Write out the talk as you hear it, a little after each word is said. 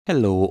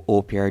Hello,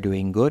 hope you are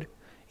doing good.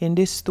 In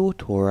this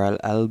tutorial,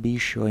 I'll be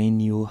showing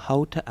you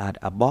how to add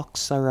a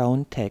box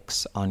around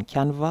text on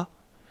Canva.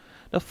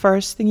 The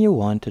first thing you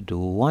want to do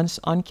once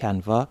on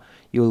Canva,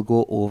 you'll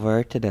go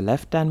over to the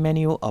left-hand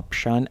menu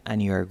option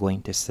and you're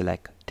going to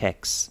select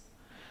text.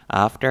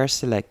 After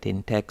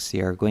selecting text,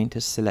 you're going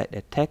to select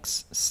the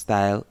text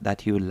style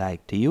that you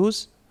like to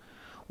use.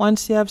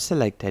 Once you have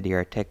selected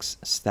your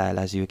text style,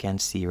 as you can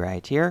see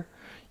right here,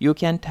 you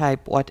can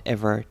type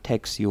whatever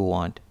text you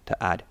want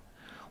to add.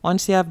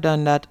 Once you have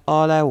done that,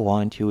 all I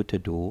want you to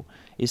do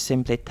is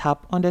simply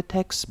tap on the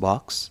text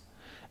box.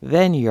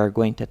 Then you are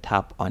going to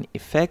tap on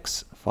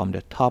Effects from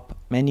the top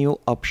menu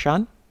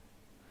option.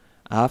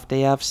 After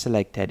you have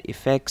selected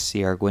Effects,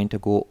 you are going to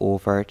go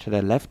over to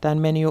the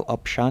left-hand menu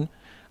option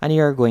and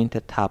you are going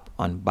to tap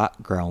on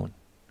Background.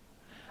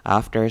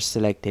 After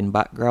selecting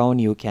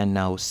Background, you can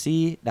now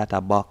see that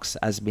a box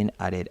has been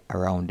added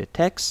around the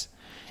text.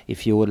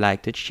 If you would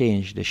like to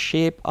change the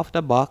shape of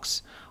the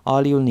box,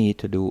 all you'll need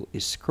to do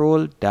is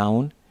scroll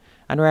down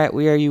and right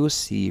where you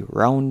see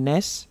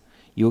roundness,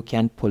 you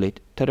can pull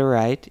it to the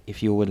right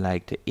if you would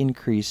like to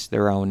increase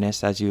the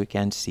roundness, as you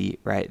can see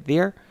right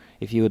there.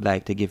 If you would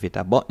like to give it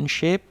a button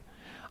shape,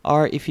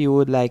 or if you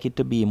would like it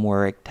to be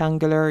more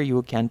rectangular,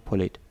 you can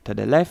pull it to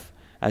the left,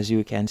 as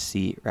you can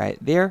see right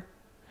there.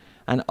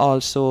 And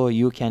also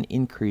you can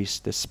increase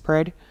the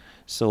spread.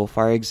 So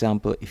for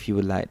example, if you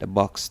would like the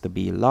box to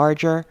be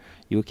larger,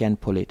 you can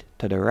pull it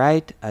to the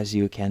right, as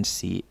you can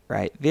see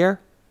right there.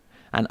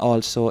 And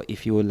also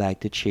if you would like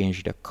to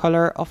change the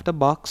color of the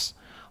box,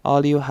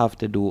 all you have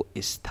to do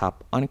is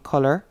tap on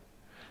color.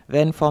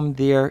 Then from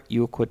there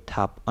you could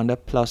tap on the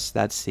plus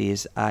that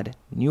says add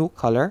new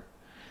color.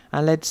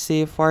 And let's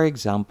say for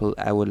example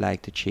I would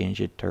like to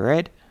change it to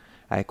red.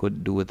 I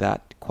could do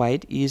that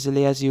quite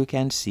easily, as you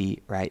can see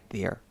right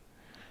there.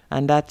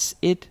 And that's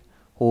it.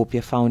 Hope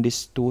you found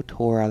this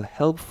tutorial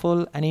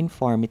helpful and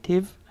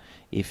informative.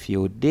 If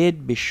you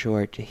did, be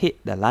sure to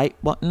hit the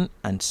like button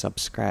and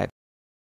subscribe.